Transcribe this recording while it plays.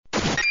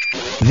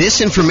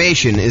This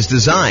information is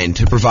designed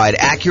to provide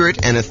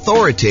accurate and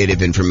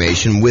authoritative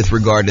information with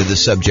regard to the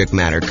subject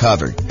matter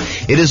covered.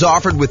 It is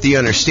offered with the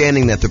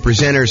understanding that the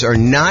presenters are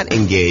not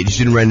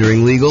engaged in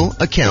rendering legal,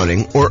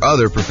 accounting, or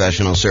other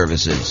professional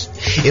services.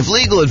 If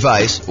legal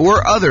advice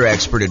or other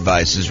expert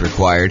advice is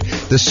required,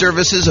 the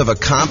services of a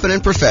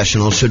competent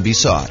professional should be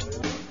sought.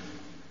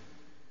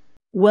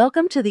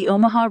 Welcome to the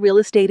Omaha Real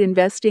Estate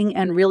Investing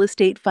and Real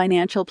Estate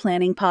Financial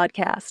Planning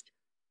Podcast.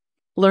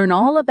 Learn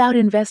all about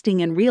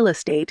investing in real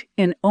estate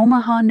in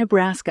Omaha,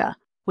 Nebraska,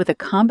 with a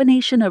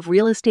combination of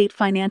real estate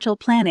financial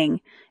planning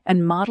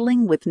and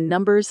modeling with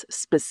numbers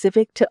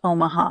specific to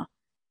Omaha.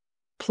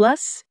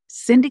 Plus,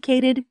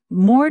 syndicated,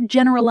 more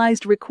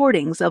generalized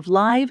recordings of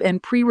live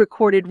and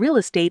pre-recorded real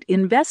estate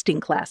investing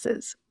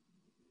classes.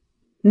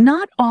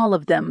 Not all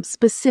of them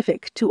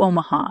specific to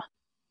Omaha.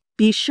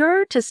 Be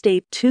sure to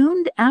stay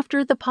tuned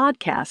after the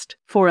podcast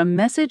for a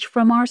message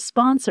from our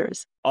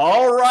sponsors.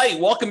 All right.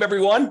 Welcome,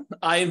 everyone.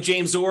 I am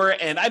James Orr,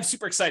 and I'm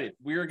super excited.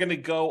 We're going to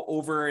go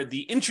over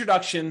the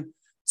introduction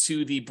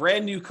to the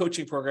brand new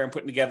coaching program I'm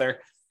putting together.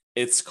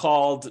 It's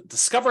called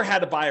Discover How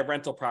to Buy a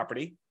Rental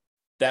Property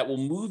that will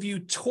move you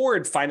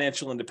toward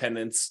financial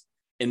independence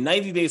in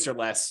 90 days or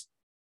less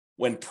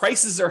when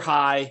prices are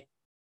high,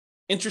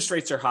 interest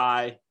rates are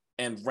high,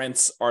 and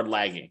rents are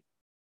lagging.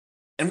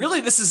 And really,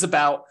 this is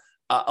about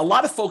a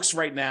lot of folks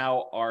right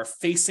now are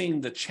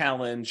facing the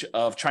challenge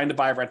of trying to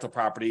buy a rental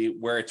property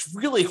where it's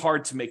really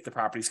hard to make the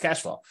property's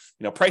cash flow.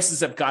 You know,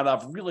 prices have gone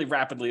up really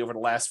rapidly over the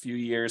last few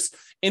years.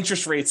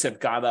 Interest rates have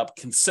gone up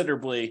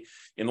considerably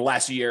in the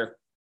last year.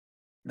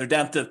 They're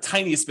down to the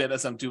tiniest bit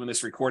as I'm doing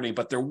this recording,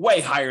 but they're way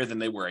higher than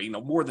they were,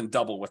 more than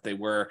double what they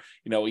were,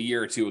 a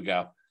year or two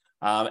ago.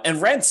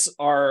 And rents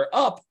are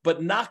up,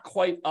 but not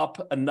quite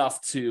up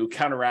enough to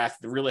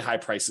counteract the really high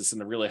prices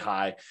and the really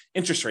high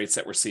interest rates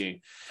that we're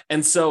seeing.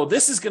 And so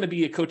this is going to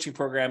be a coaching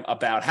program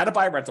about how to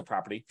buy a rental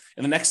property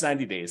in the next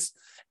 90 days,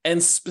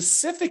 and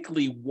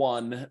specifically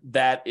one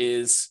that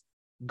is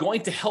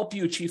going to help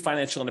you achieve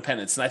financial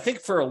independence. And I think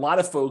for a lot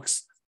of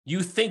folks,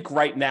 you think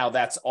right now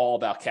that's all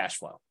about cash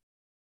flow.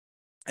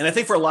 And I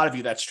think for a lot of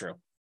you, that's true.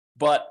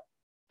 But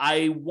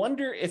I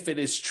wonder if it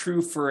is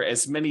true for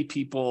as many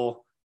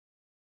people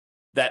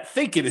that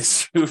think it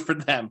is true for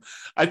them.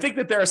 I think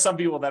that there are some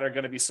people that are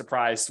going to be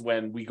surprised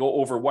when we go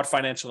over what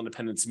financial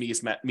independence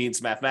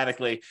means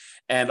mathematically,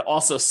 and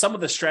also some of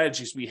the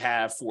strategies we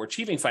have for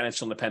achieving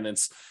financial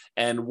independence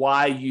and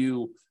why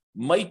you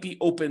might be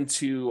open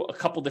to a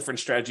couple different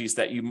strategies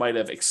that you might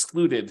have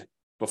excluded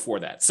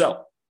before that.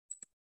 So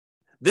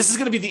this is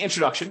going to be the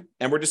introduction,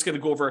 and we're just going to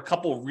go over a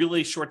couple of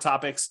really short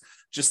topics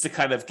just to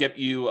kind of get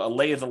you a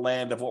lay of the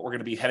land of what we're going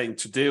to be heading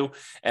to do.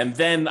 And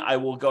then I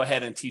will go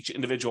ahead and teach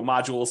individual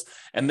modules.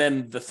 And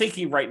then the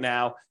thinking right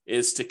now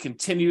is to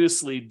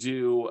continuously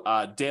do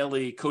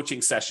daily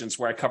coaching sessions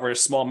where I cover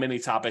small mini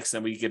topics,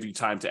 and we give you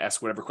time to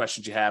ask whatever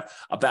questions you have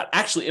about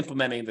actually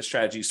implementing the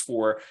strategies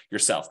for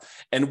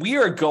yourself. And we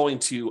are going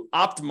to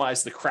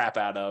optimize the crap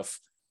out of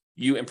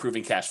you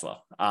improving cash flow.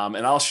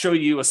 And I'll show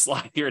you a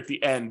slide here at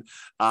the end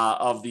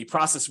of the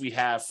process we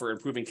have for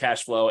improving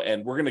cash flow.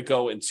 And we're going to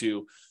go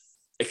into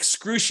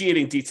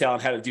excruciating detail on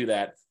how to do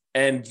that.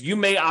 And you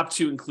may opt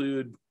to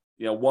include,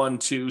 one,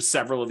 two,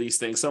 several of these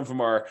things. Some of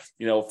them are,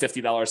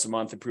 $50 a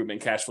month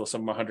improvement in cash flow.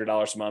 Some of them are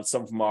 $100 a month.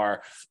 Some of them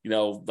are,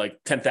 like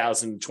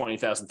 $10,000,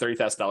 $20,000,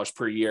 $30,000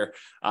 per year,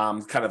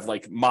 kind of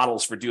like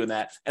models for doing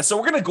that. And so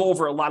we're going to go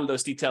over a lot of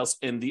those details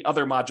in the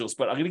other modules,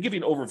 but I'm going to give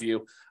you an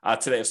overview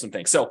today of some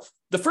things. So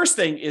the first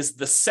thing is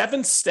the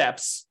 7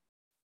 steps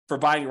for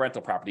buying a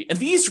rental property. And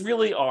these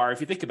really are,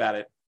 if you think about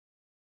it,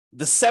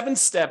 the 7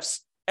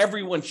 steps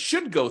everyone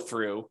should go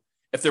through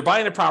if they're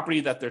buying a property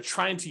that they're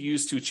trying to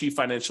use to achieve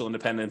financial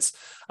independence,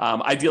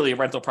 ideally a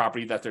rental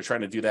property that they're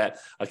trying to do that,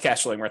 a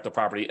cash flowing rental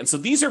property. And so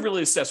these are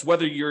really the steps,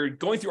 whether you're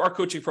going through our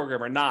coaching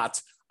program or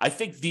not. I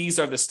think these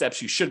are the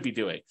steps you should be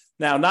doing.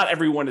 Now, not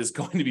everyone is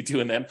going to be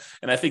doing them,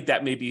 and I think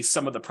that may be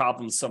some of the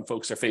problems some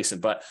folks are facing,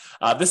 but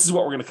this is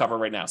what we're going to cover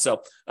right now.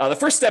 So the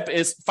first step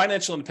is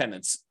financial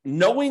independence,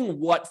 knowing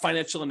what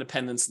financial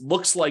independence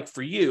looks like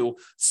for you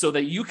so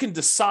that you can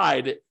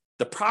decide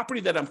the property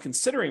that I'm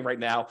considering right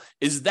now,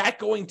 is that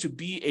going to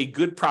be a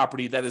good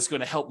property that is going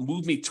to help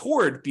move me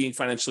toward being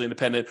financially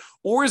independent?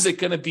 Or is it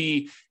going to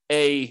be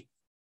a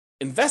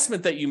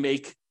investment that you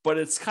make, but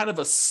it's kind of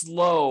a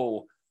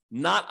slow,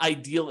 not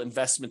ideal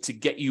investment to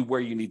get you where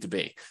you need to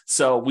be?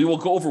 So we will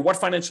go over what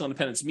financial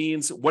independence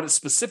means, what it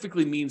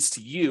specifically means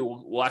to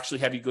you. We'll actually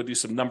have you go do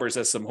some numbers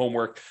as some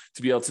homework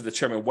to be able to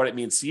determine what it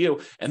means to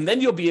you. And then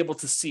you'll be able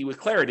to see with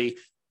clarity,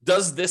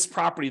 does this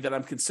property that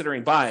I'm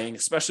considering buying,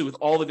 especially with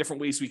all the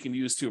different ways we can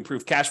use to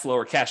improve cash flow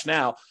or cash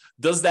now,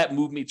 does that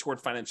move me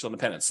toward financial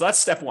independence? So that's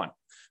step 1.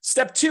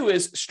 Step 2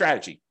 is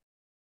strategy.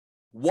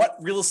 What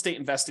real estate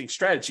investing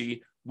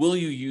strategy will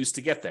you use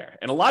to get there?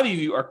 And a lot of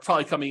you are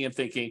probably coming in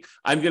thinking,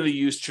 I'm going to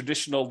use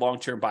traditional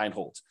long-term buy and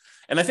hold.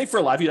 And I think for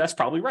a lot of you, that's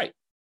probably right.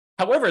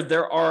 However,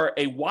 there are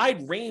a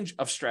wide range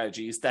of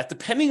strategies that,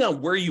 depending on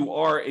where you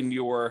are in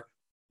your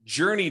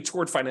journey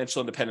toward financial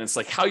independence,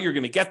 like how you're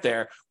going to get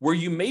there, where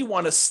you may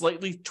want to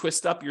slightly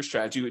twist up your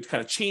strategy,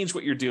 kind of change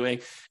what you're doing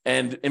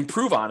and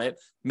improve on it,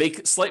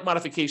 make slight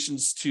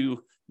modifications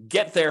to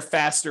get there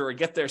faster or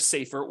get there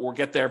safer or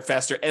get there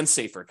faster and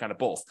safer, kind of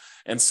both.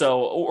 And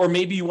so, or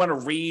maybe you want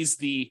to raise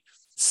the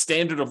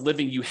standard of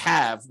living you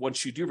have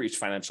once you do reach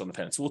financial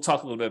independence. We'll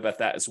talk a little bit about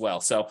that as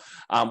well. So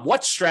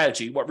what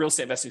real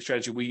estate investing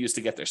strategy we use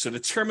to get there? So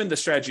determine the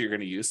strategy you're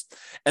going to use.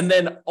 And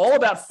then all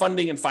about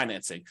funding and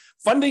financing.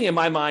 Funding, in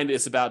my mind,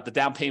 is about the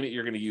down payment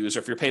you're going to use, or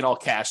if you're paying all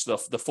cash, the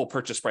full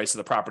purchase price of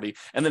the property.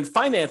 And then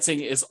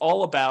financing is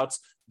all about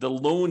the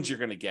loans you're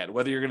going to get,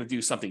 whether you're going to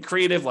do something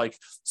creative like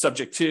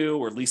subject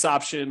to or lease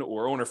option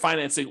or owner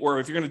financing, or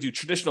if you're going to do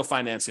traditional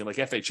financing like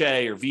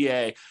FHA or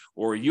VA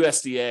or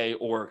USDA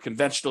or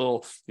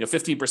conventional,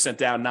 15%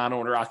 down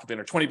non-owner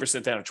occupant, or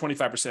 20% down or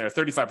 25% or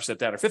 35%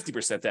 down or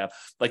 50% down.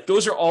 Like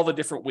those are all the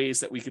different ways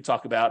that we could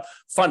talk about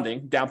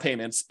funding, down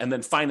payments, and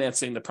then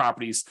financing the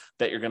properties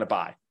that you're going to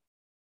buy.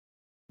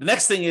 The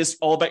next thing is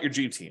all about your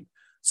dream team.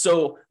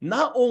 So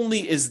not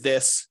only is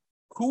this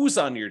who's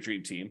on your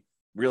dream team,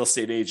 real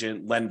estate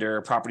agent,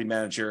 lender, property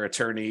manager,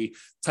 attorney,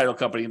 title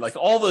company, like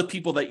all the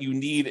people that you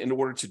need in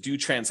order to do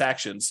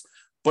transactions,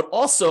 but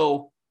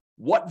also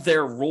what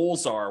their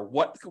roles are,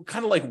 what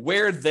kind of like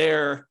where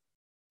their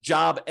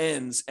job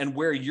ends and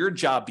where your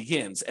job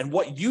begins, and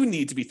what you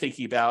need to be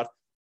thinking about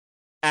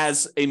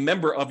as a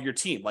member of your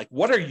team. Like,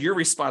 what are your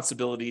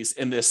responsibilities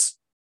in this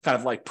kind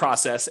of like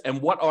process,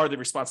 and what are the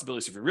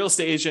responsibilities of your real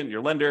estate agent,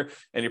 your lender,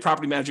 and your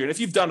property manager? And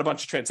if you've done a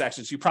bunch of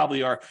transactions, you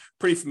probably are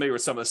pretty familiar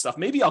with some of this stuff.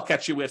 Maybe I'll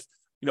catch you with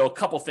a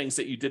couple things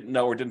that you didn't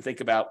know or didn't think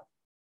about.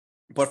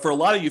 But for a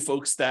lot of you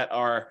folks that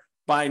are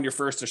buying your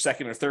first or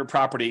second or third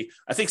property,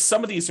 I think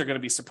some of these are going to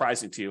be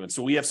surprising to you. And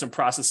so we have some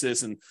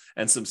processes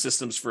and some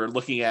systems for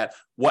looking at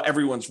what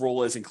everyone's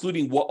role is,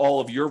 including what all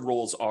of your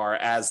roles are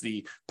as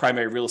the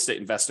primary real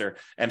estate investor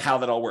and how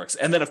that all works.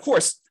 And then, of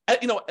course,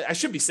 I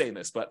should be saying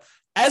this, but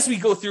as we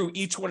go through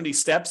each one of these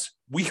steps,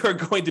 we are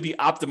going to be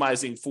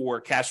optimizing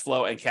for cash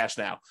flow and cash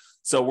now.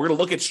 So we're going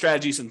to look at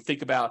strategies and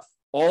think about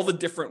all the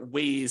different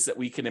ways that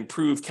we can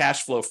improve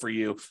cash flow for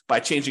you by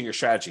changing your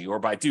strategy, or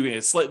by doing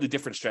a slightly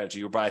different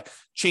strategy, or by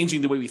changing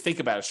the way we think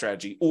about a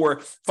strategy,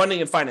 or funding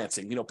and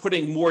financing,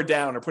 putting more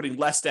down or putting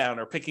less down,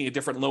 or picking a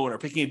different loan or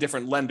picking a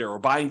different lender, or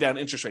buying down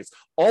interest rates,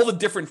 all the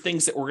different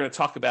things that we're going to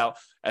talk about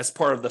as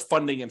part of the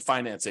funding and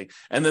financing.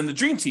 And then the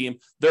dream team,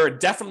 there are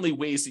definitely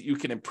ways that you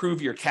can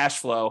improve your cash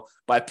flow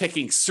by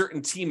picking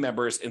certain team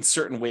members in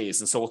certain ways.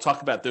 And so we'll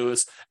talk about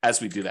those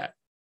as we do that.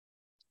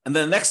 And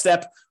then the next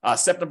step,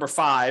 step number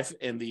 5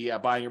 in the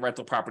buying a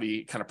rental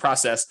property kind of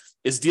process,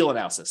 is deal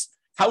analysis.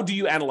 How do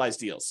you analyze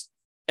deals?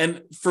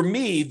 And for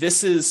me,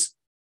 this is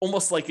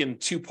almost like in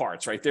 2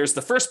 parts, right? There's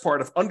the first part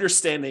of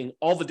understanding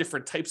all the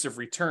different types of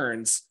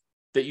returns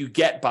that you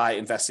get by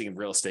investing in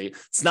real estate.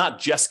 It's not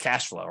just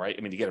cash flow, right?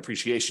 I mean, you get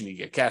appreciation, you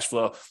get cash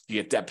flow, you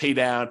get debt pay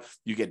down,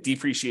 you get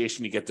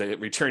depreciation, you get the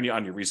return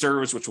on your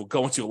reserves, which we'll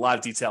go into a lot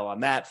of detail on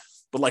that.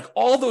 But like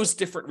all those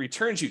different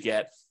returns you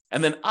get,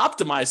 and then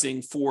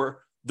optimizing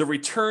for the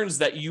returns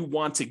that you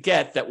want to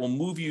get that will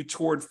move you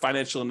toward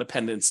financial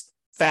independence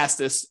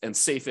fastest and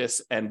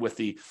safest and with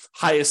the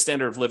highest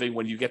standard of living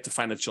when you get to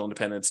financial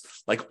independence.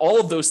 Like all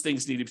of those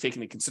things need to be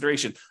taken into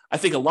consideration. I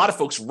think a lot of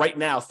folks right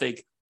now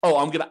think, oh,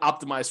 I'm going to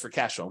optimize for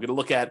cash flow. I'm going to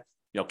look at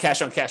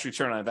cash on cash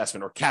return on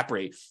investment, or cap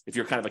rate, if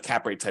you're kind of a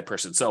cap rate type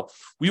person. So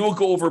we will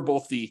go over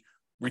both the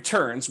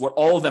returns, what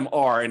all of them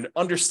are, and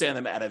understand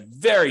them at a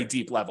very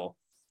deep level.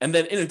 And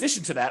then in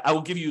addition to that, I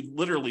will give you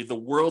literally the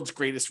world's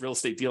greatest real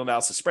estate deal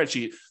analysis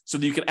spreadsheet so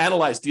that you can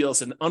analyze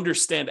deals and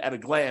understand at a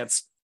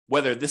glance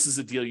whether this is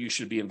a deal you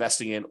should be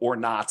investing in or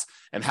not,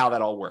 and how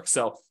that all works.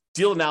 So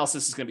deal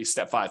analysis is going to be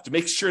step 5, to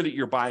make sure that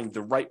you're buying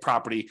the right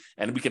property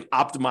and we can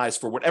optimize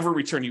for whatever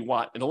return you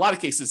want. In a lot of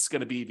cases, it's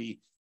going to be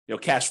the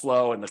cash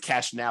flow and the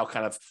cash now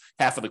kind of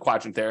half of the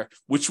quadrant there,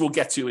 which we'll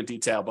get to in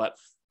detail. But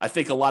I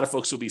think a lot of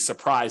folks will be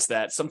surprised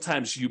that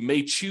sometimes you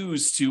may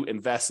choose to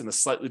invest in a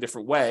slightly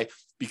different way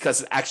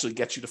because it actually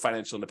gets you to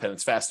financial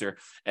independence faster,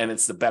 and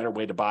it's the better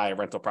way to buy a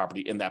rental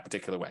property in that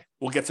particular way.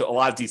 We'll get to a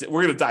lot of detail.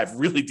 We're going to dive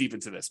really deep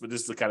into this, but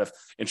this is the kind of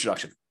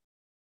introduction.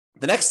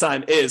 The next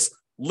time is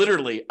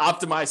literally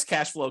optimize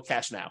cash flow,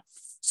 cash now.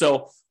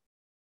 So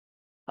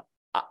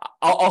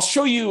I'll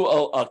show you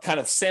a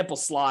kind of sample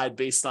slide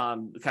based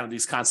on kind of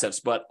these concepts,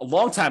 but a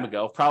long time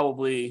ago,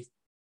 probably,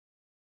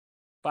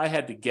 if I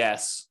had to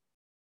guess,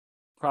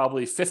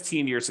 probably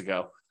 15 years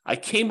ago, I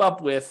came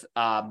up with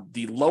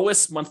the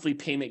lowest monthly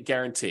payment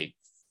guarantee.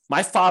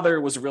 My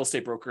father was a real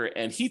estate broker,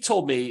 and he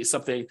told me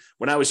something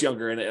when I was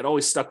younger, and it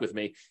always stuck with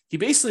me. He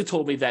basically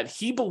told me that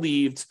he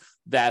believed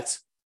that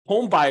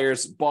home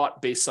buyers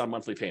bought based on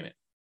monthly payment,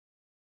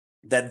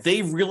 that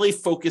they really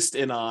focused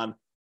in on,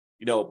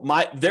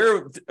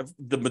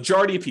 the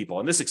majority of people,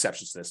 and there's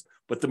exceptions to this,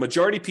 but the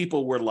majority of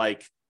people were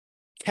like,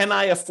 can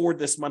I afford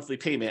this monthly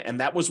payment? And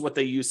that was what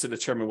they used to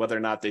determine whether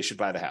or not they should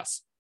buy the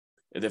house.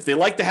 And if they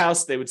like the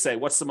house, they would say,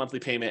 what's the monthly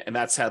payment? And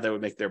that's how they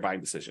would make their buying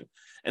decision.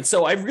 And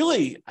so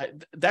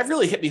that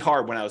really hit me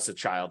hard when I was a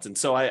child. And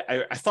so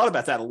I thought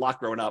about that a lot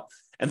growing up.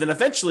 And then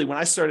eventually when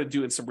I started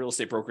doing some real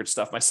estate brokerage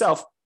stuff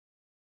myself,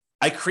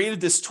 I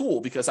created this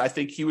tool because I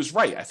think he was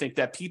right. I think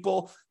that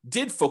people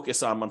did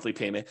focus on monthly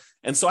payment.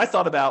 And so I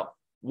thought about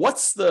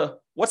what's the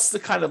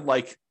kind of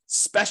like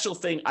special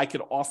thing I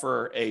could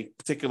offer a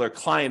particular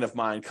client of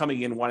mine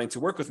coming in wanting to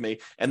work with me.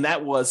 And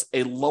that was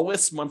a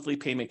lowest monthly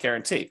payment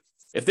guarantee.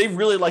 If they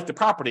really like the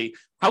property,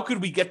 how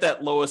could we get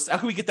that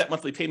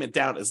monthly payment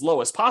down as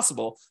low as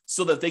possible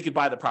so that they could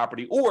buy the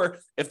property? Or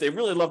if they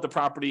really love the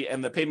property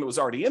and the payment was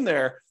already in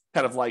there,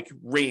 kind of like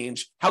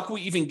range, how can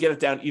we even get it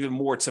down even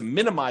more to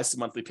minimize the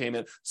monthly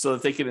payment so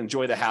that they can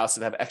enjoy the house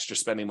and have extra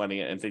spending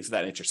money and things of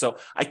that nature? So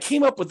I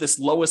came up with this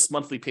lowest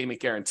monthly payment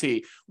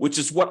guarantee, which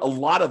is what a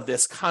lot of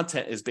this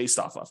content is based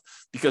off of.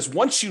 Because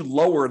once you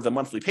lower the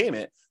monthly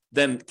payment,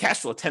 then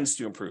cash flow tends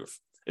to improve.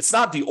 It's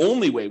not the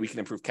only way we can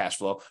improve cash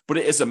flow, but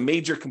it is a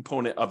major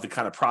component of the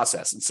kind of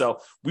process. And so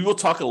we will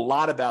talk a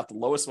lot about the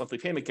lowest monthly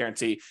payment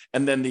guarantee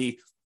and then the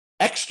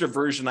extra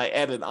version I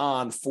added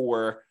on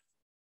for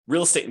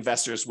real estate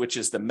investors, which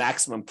is the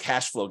maximum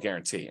cash flow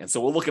guarantee. And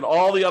so we'll look at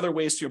all the other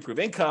ways to improve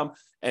income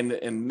and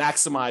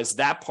maximize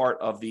that part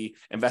of the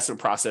investment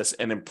process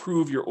and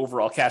improve your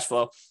overall cash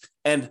flow.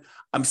 And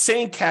I'm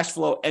saying cash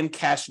flow and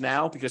cash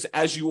now because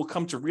as you will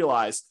come to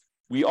realize,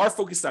 we are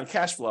focused on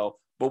cash flow,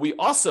 but we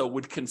also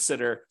would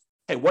consider,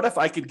 hey, what if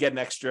I could get an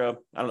extra,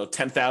 I don't know,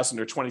 $10,000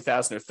 or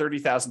 $20,000 or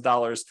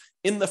 $30,000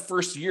 in the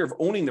first year of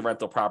owning the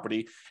rental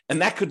property?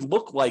 And that could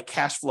look like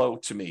cash flow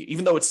to me,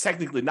 even though it's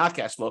technically not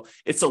cash flow.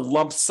 It's a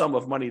lump sum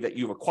of money that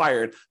you've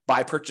acquired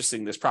by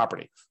purchasing this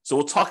property. So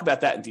we'll talk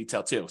about that in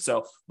detail too.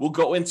 So we'll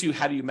go into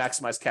how do you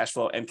maximize cash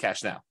flow and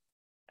cash now.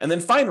 And then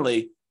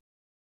finally,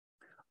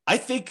 I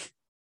think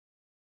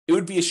it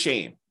would be a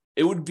shame.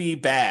 It would be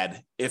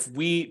bad if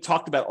we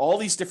talked about all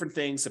these different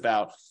things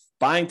about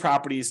buying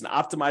properties and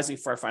optimizing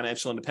for our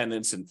financial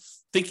independence and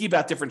thinking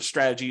about different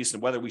strategies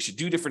and whether we should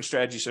do different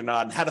strategies or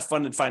not and how to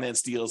fund and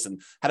finance deals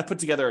and how to put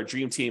together a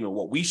dream team and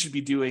what we should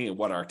be doing and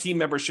what our team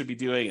members should be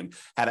doing and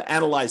how to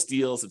analyze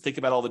deals and think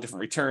about all the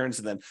different returns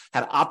and then how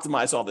to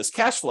optimize all this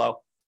cash flow.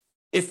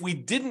 If we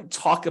didn't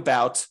talk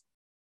about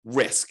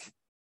risk,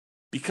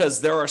 because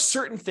there are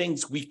certain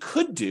things we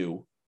could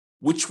do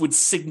which would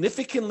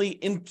significantly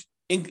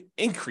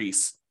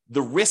increase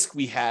the risk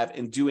we have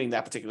in doing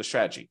that particular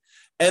strategy.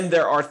 And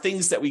there are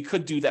things that we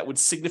could do that would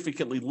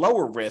significantly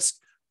lower risk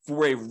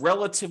for a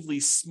relatively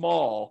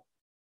small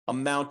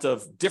amount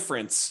of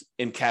difference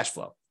in cash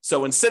flow.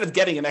 So instead of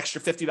getting an extra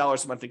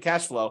 $50 a month in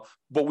cash flow,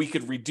 but we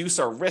could reduce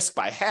our risk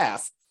by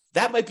half,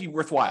 that might be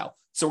worthwhile.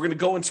 So we're going to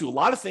go into a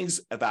lot of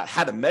things about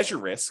how to measure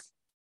risk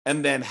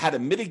and then how to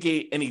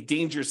mitigate any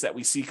dangers that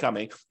we see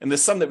coming. And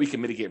there's some that we can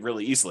mitigate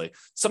really easily,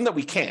 some that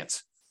we can't.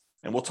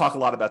 And we'll talk a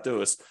lot about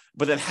those.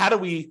 But then how do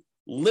we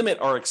limit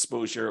our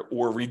exposure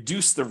or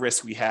reduce the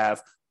risk we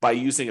have by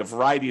using a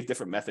variety of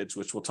different methods,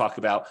 which we'll talk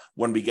about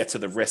when we get to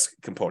the risk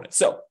component.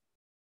 So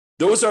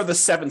those are the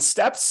 7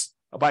 steps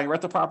of buying a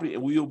rental property,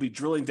 and we will be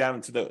drilling down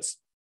into those.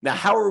 Now,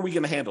 how are we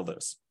going to handle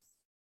those?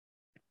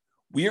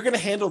 We are going to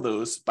handle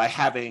those by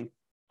having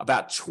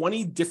about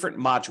 20 different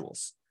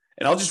modules.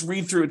 And I'll just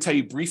read through and tell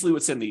you briefly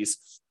what's in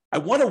these. I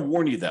want to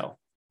warn you, though,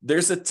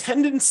 there's a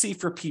tendency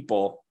for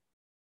people,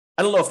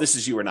 I don't know if this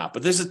is you or not,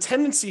 but there's a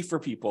tendency for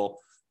people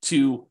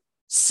to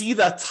see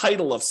the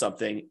title of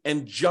something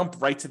and jump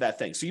right to that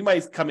thing. So you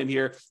might come in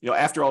here,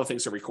 after all the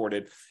things are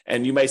recorded,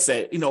 and you might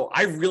say,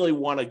 I really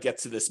want to get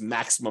to this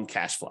maximum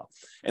cash flow.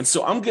 And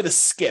so I'm going to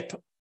skip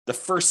the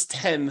first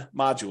 10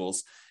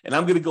 modules, and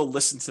I'm going to go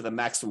listen to the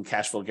maximum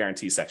cash flow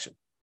guarantee section.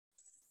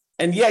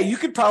 And yeah, you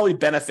could probably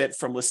benefit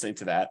from listening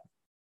to that,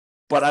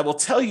 but I will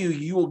tell you,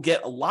 you will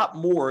get a lot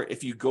more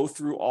if you go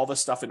through all the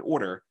stuff in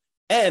order.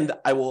 And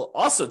I will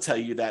also tell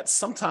you that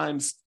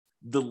sometimes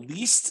the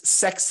least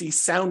sexy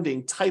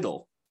sounding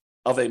title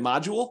of a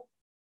module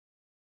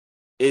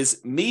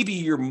is maybe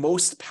your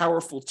most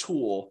powerful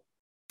tool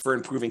for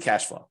improving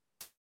cash flow.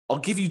 I'll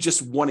give you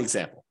just one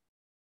example.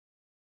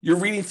 You're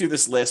reading through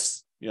this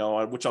list,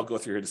 which I'll go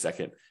through here in a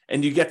second,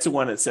 and you get to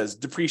one that says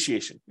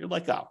depreciation. You're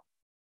like, oh,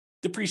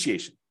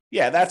 depreciation.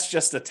 Yeah, that's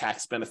just a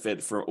tax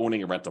benefit for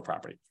owning a rental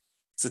property.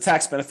 It's a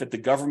tax benefit the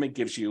government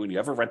gives you when you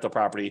have a rental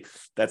property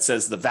that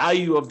says the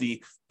value of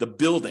the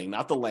building,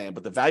 not the land,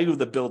 but the value of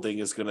the building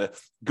is going to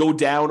go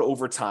down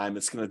over time.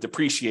 It's going to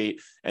depreciate.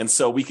 And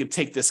so we can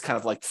take this kind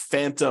of like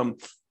phantom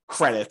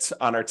credit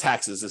on our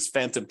taxes, this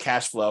phantom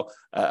cash flow,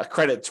 a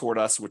credit toward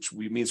us, which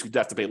means we'd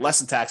have to pay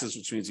less in taxes,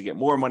 which means you get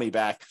more money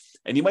back.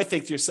 And you might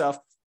think to yourself,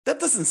 that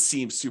doesn't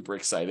seem super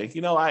exciting.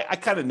 I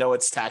kind of know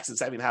it's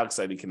taxes. I mean, how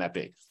exciting can that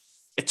be?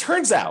 It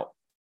turns out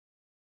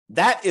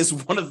that is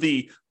one of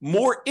the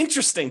more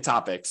interesting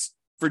topics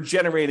for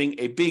generating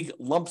a big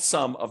lump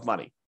sum of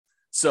money.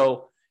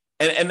 So,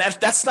 and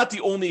that's not the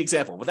only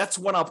example, but that's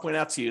one I'll point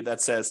out to you that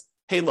says,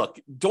 hey, look,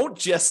 don't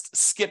just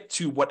skip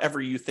to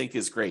whatever you think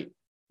is great.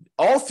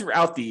 All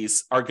throughout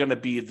these are going to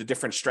be the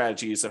different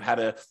strategies of how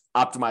to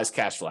optimize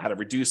cash flow, how to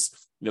reduce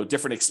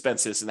different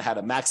expenses and how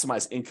to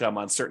maximize income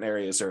on certain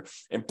areas or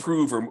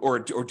improve or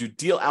do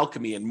deal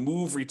alchemy and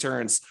move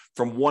returns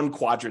from one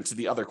quadrant to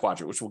the other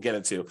quadrant, which we'll get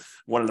into.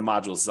 One of the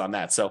modules is on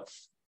that. So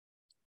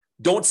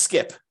don't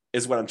skip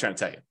is what I'm trying to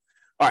tell you.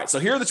 All right, so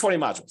here are the 20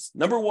 modules.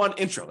 Number 1,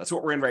 intro. That's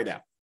what we're in right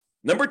now.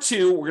 Number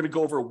 2, we're going to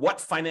go over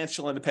what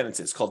financial independence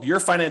is, called Your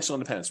Financial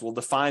Independence. We'll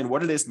define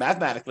what it is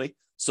mathematically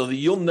so that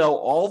you'll know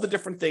all the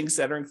different things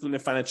that are included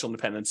in financial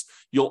independence.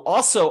 You'll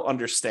also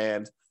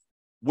understand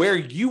where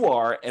you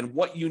are and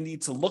what you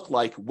need to look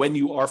like when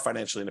you are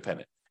financially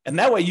independent. And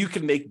that way you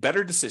can make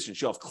better decisions.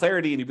 You'll have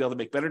clarity and you'll be able to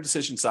make better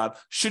decisions on,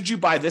 should you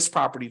buy this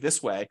property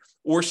this way,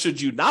 or should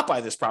you not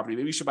buy this property?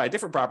 Maybe you should buy a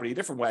different property a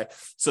different way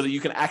so that you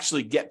can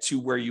actually get to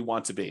where you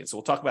want to be. And so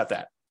we'll talk about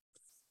that.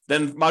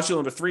 Then module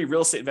number 3,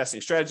 real estate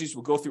investing strategies.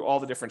 We'll go through all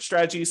the different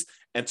strategies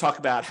and talk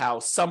about how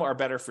some are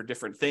better for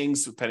different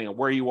things, depending on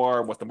where you are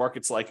and what the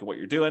market's like and what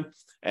you're doing,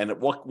 and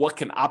what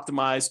can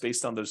optimize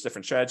based on those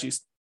different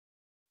strategies.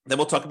 Then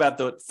we'll talk about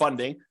the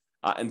funding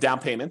and down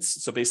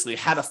payments. So basically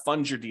how to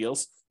fund your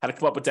deals, how to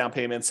come up with down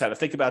payments, how to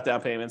think about down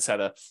payments, how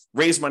to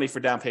raise money for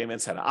down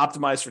payments, how to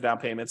optimize for down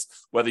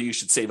payments, whether you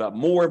should save up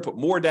more and put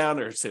more down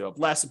or save up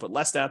less and put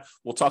less down.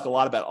 We'll talk a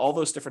lot about all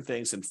those different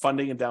things and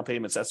funding and down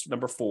payments. That's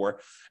number 4.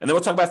 And then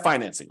we'll talk about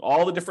financing,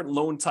 all the different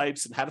loan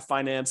types and how to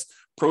finance,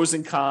 pros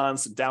and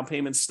cons, and down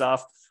payment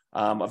stuff.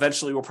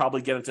 Eventually, we'll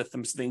probably get into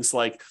things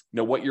like,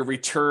 what your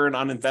return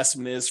on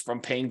investment is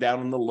from paying down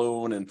on the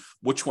loan and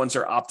which ones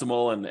are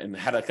optimal and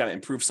how to kind of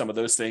improve some of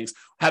those things,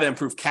 how to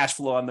improve cash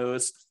flow on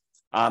those.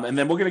 And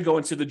then we're going to go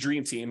into the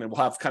Dream Team, and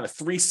we'll have kind of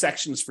 3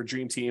 sections for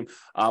Dream Team.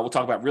 We'll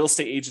talk about real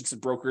estate agents and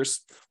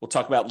brokers. We'll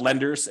talk about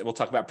lenders, and we'll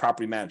talk about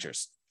property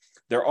managers.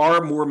 There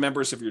are more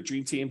members of your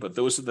Dream Team, but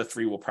those are the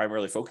 3 we'll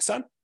primarily focus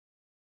on.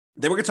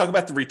 Then we're going to talk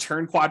about the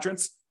return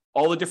quadrants,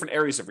 all the different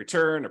areas of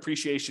return,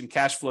 appreciation,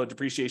 cash flow,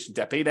 depreciation,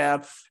 debt pay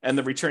down, and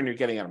the return you're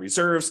getting on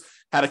reserves,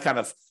 how to kind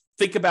of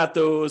think about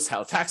those,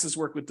 how taxes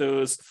work with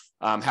those,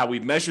 how we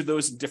measure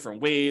those in different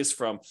ways,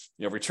 from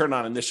return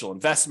on initial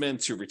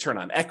investment to return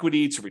on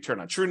equity to return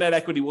on true net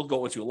equity. We'll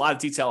go into a lot of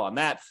detail on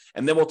that.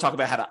 And then we'll talk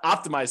about how to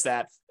optimize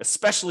that,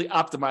 especially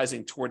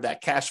optimizing toward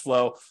that cash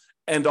flow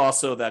and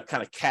also that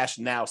kind of cash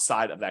now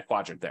side of that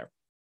quadrant there.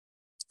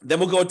 Then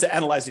we'll go into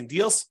analyzing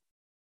deals.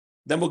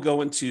 Then we'll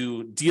go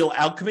into deal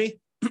alchemy.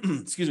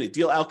 Excuse me.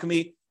 Deal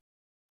alchemy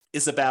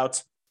is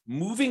about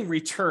moving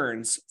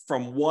returns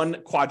from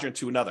one quadrant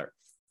to another.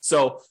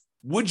 So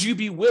would you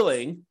be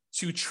willing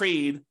to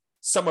trade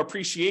some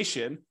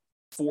appreciation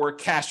for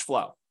cash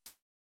flow?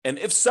 And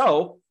if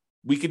so,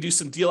 we could do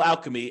some deal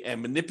alchemy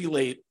and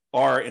manipulate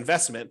our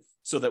investment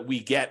so that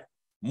we get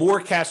more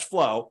cash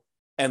flow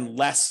and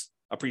less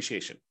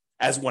appreciation,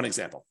 as one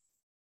example.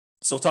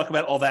 So we'll talk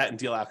about all that in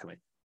deal alchemy.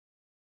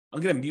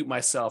 I'm going to mute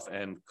myself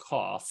and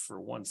cough for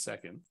 1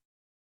 second.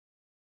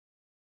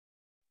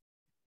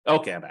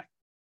 Okay, I'm back.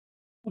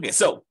 Okay,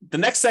 so the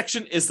next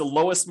section is the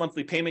lowest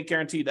monthly payment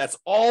guarantee. That's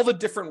all the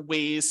different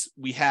ways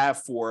we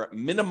have for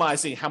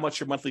minimizing how much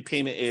your monthly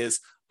payment is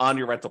on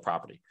your rental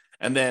property.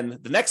 And then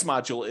the next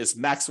module is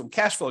maximum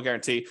cash flow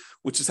guarantee,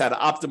 which is how to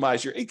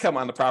optimize your income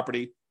on the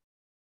property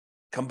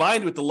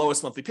combined with the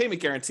lowest monthly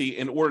payment guarantee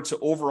in order to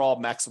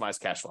overall maximize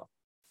cash flow.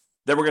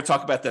 Then we're going to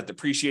talk about that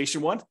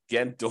depreciation one.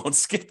 Again, don't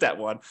skip that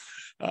one.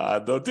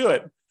 Don't do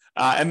it.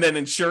 And then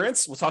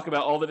insurance. We'll talk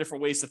about all the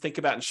different ways to think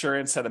about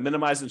insurance, how to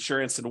minimize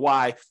insurance, and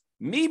why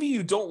maybe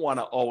you don't want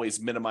to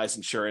always minimize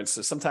insurance.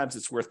 So sometimes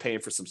it's worth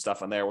paying for some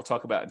stuff on there. We'll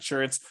talk about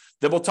insurance.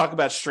 Then we'll talk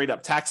about straight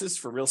up taxes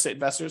for real estate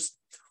investors.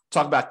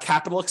 Talk about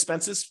capital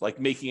expenses, like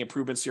making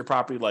improvements to your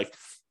property, like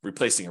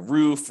replacing a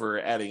roof or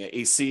adding an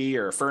AC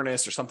or a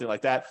furnace or something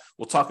like that.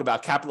 We'll talk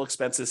about capital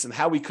expenses and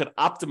how we could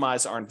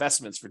optimize our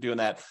investments for doing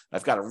that.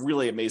 I've got a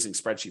really amazing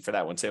spreadsheet for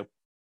that one too.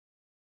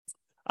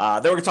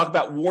 Then we're going to talk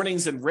about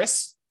warnings and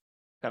risks,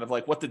 kind of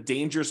like what the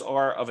dangers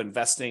are of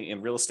investing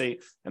in real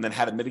estate and then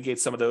how to mitigate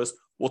some of those.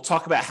 We'll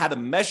talk about how to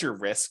measure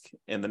risk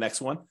in the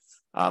next one,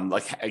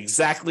 like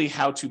exactly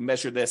how to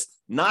measure this,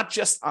 not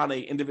just on an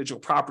individual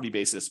property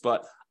basis,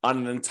 but on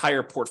an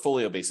entire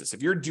portfolio basis.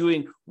 If you're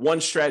doing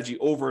one strategy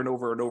over and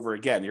over and over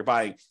again, you're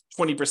buying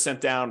 20%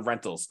 down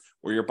rentals,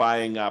 or you're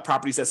buying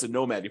properties as a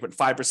nomad, you're putting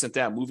 5%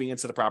 down, moving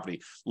into the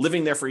property,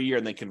 living there for a year,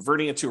 and then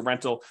converting it to a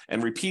rental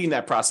and repeating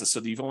that process so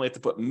that you've only have to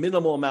put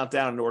minimal amount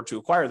down in order to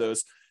acquire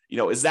those.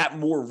 Is that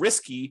more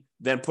risky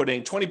than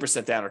putting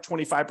 20% down or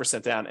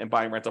 25% down and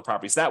buying rental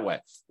properties that way?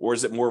 Or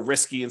is it more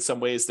risky in some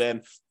ways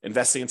than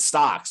investing in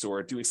stocks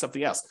or doing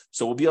something else?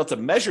 So we'll be able to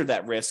measure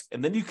that risk,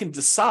 and then you can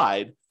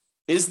decide,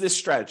 is this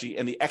strategy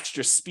and the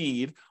extra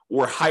speed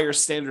or higher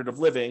standard of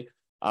living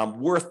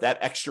worth that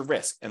extra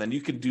risk? And then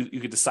you can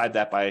decide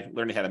that by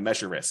learning how to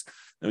measure risk.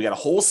 Then we got a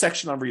whole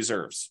section on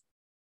reserves.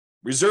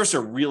 Reserves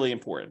are really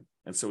important.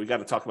 And so we got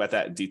to talk about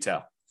that in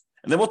detail.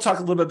 And then we'll talk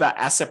a little bit about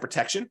asset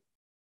protection.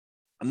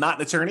 I'm not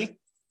an attorney,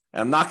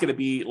 and I'm not going to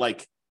be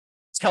like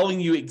telling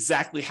you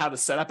exactly how to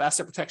set up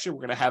asset protection. We're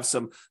going to have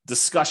some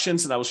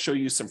discussions, and I will show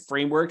you some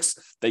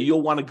frameworks that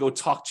you'll want to go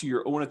talk to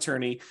your own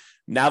attorney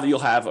now that you'll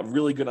have a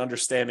really good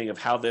understanding of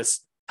how this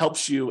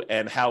helps you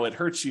and how it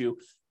hurts you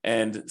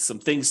and some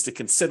things to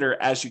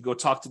consider as you go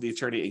talk to the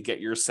attorney and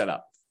get yours set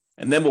up.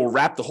 And then we'll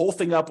wrap the whole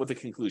thing up with a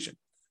conclusion.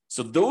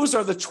 So those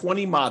are the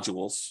 20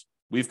 modules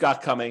we've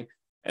got coming.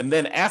 And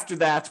then after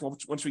that,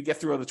 once we get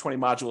through the 20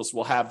 modules,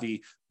 we'll have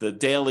the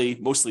daily,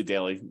 mostly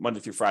daily, Monday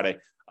through Friday,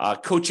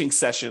 coaching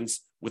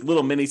sessions with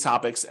little mini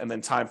topics, and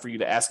then time for you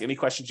to ask any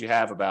questions you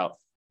have about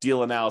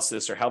deal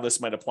analysis or how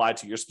this might apply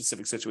to your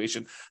specific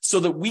situation, so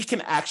that we can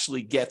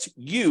actually get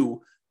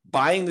you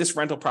buying this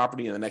rental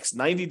property in the next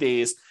 90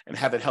 days and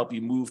have it help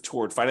you move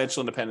toward financial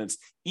independence,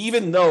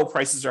 even though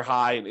prices are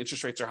high and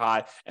interest rates are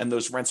high and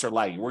those rents are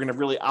lagging. We're going to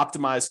really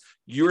optimize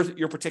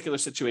your particular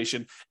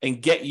situation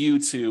and get you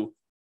to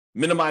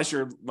minimize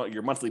your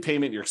monthly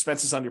payment, your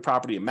expenses on your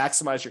property, and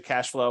maximize your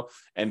cash flow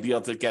and be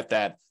able to get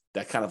that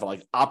kind of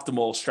like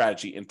optimal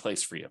strategy in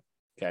place for you.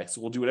 Okay,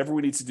 so we'll do whatever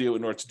we need to do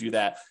in order to do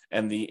that.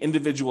 And the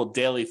individual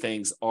daily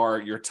things are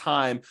your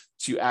time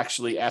to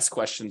actually ask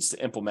questions,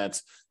 to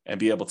implement, and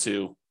be able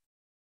to,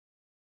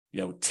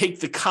 take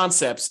the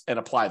concepts and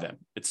apply them.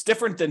 It's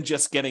different than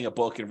just getting a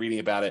book and reading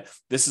about it.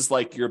 This is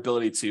like your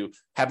ability to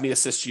have me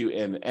assist you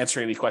in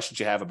answering any questions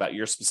you have about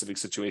your specific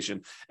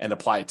situation and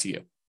apply it to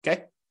you.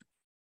 Okay.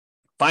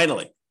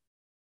 Finally.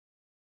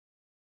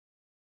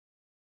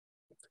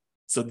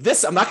 So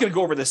this, I'm not going to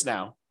go over this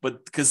now,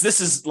 but because this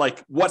is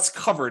like what's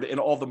covered in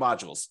all the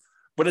modules,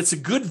 but it's a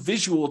good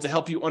visual to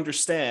help you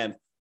understand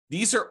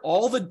these are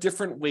all the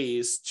different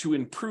ways to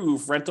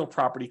improve rental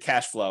property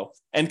cash flow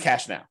and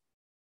cash now.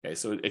 Okay,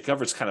 so it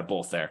covers kind of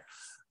both there.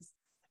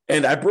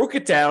 And I broke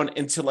it down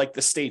into like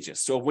the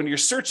stages. So when you're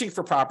searching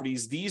for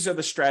properties, these are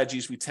the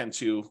strategies we tend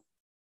to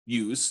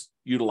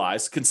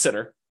utilize,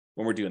 consider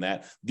when we're doing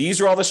that. These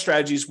are all the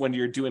strategies when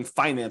you're doing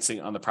financing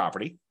on the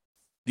property.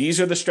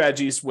 These are the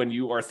strategies when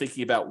you are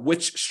thinking about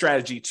which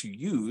strategy to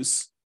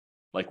use,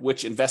 like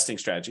which investing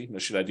strategy.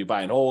 Should I do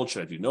buy and hold?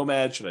 Should I do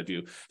nomad? Should I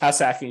do house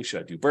hacking? Should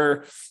I do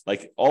BRRRR?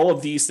 Like all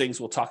of these things,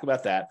 we'll talk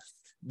about that.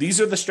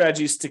 These are the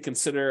strategies to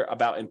consider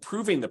about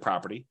improving the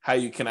property, how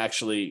you can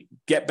actually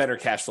get better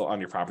cash flow on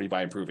your property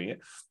by improving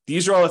it.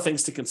 These are all the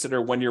things to consider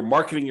when you're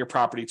marketing your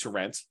property to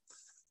rent.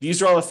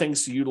 These are all the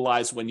things to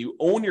utilize when you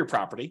own your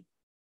property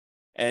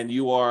and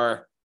you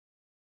are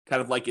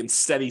kind of like in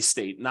steady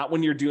state, not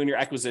when you're doing your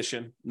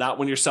acquisition, not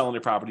when you're selling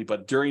your property,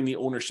 but during the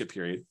ownership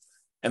period.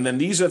 And then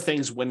these are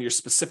things when you're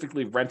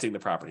specifically renting the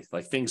property,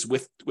 like things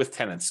with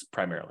tenants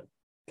primarily.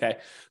 Okay,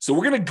 so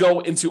we're going to go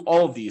into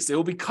all of these. They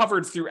will be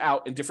covered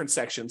throughout in different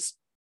sections.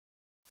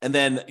 And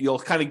then you'll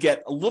kind of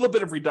get a little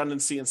bit of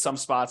redundancy in some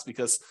spots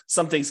because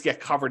some things get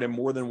covered in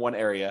more than one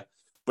area.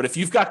 But if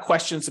you've got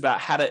questions about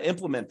how to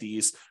implement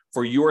these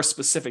for your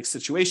specific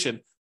situation,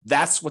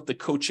 that's what the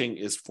coaching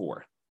is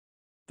for.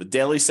 The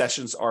daily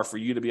sessions are for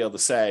you to be able to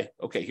say,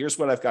 okay, here's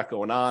what I've got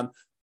going on.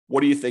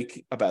 What do you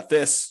think about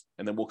this?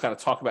 And then we'll kind of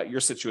talk about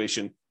your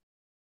situation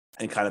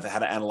and kind of how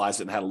to analyze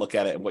it and how to look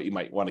at it and what you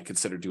might want to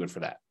consider doing for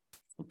that.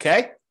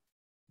 Okay,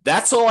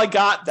 that's all I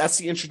got. That's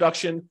the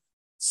introduction.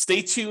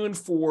 Stay tuned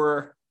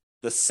for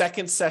the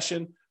second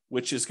session,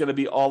 which is going to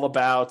be all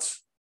about,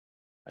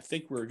 I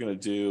think we're going to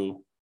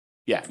do,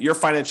 your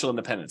financial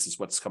independence is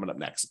what's coming up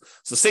next.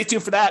 So stay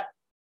tuned for that.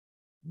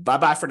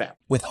 Bye-bye for now.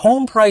 With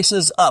home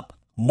prices up,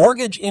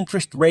 mortgage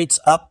interest rates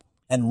up,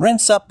 and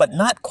rents up, but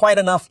not quite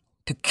enough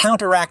to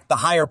counteract the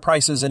higher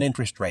prices and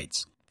interest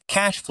rates,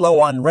 cash flow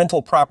on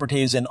rental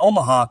properties in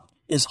Omaha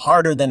is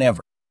harder than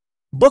ever.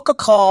 Book a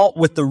call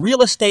with the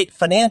Real Estate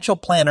Financial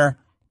Planner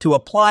to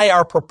apply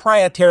our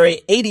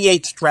proprietary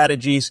 88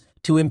 strategies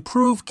to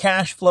improve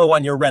cash flow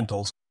on your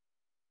rentals.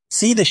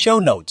 See the show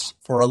notes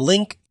for a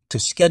link to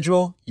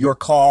schedule your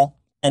call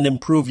and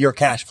improve your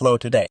cash flow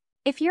today.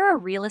 If you're a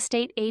real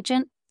estate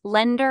agent,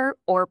 lender,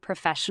 or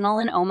professional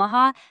in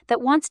Omaha that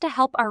wants to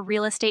help our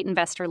real estate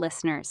investor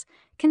listeners,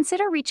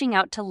 consider reaching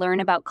out to learn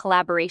about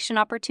collaboration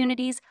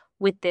opportunities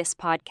with this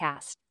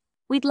podcast.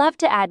 We'd love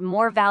to add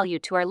more value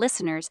to our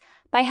listeners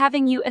by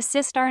having you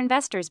assist our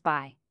investors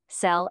buy,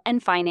 sell,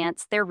 and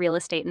finance their real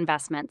estate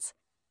investments.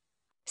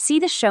 See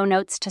the show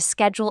notes to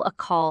schedule a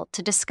call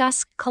to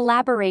discuss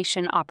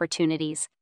collaboration opportunities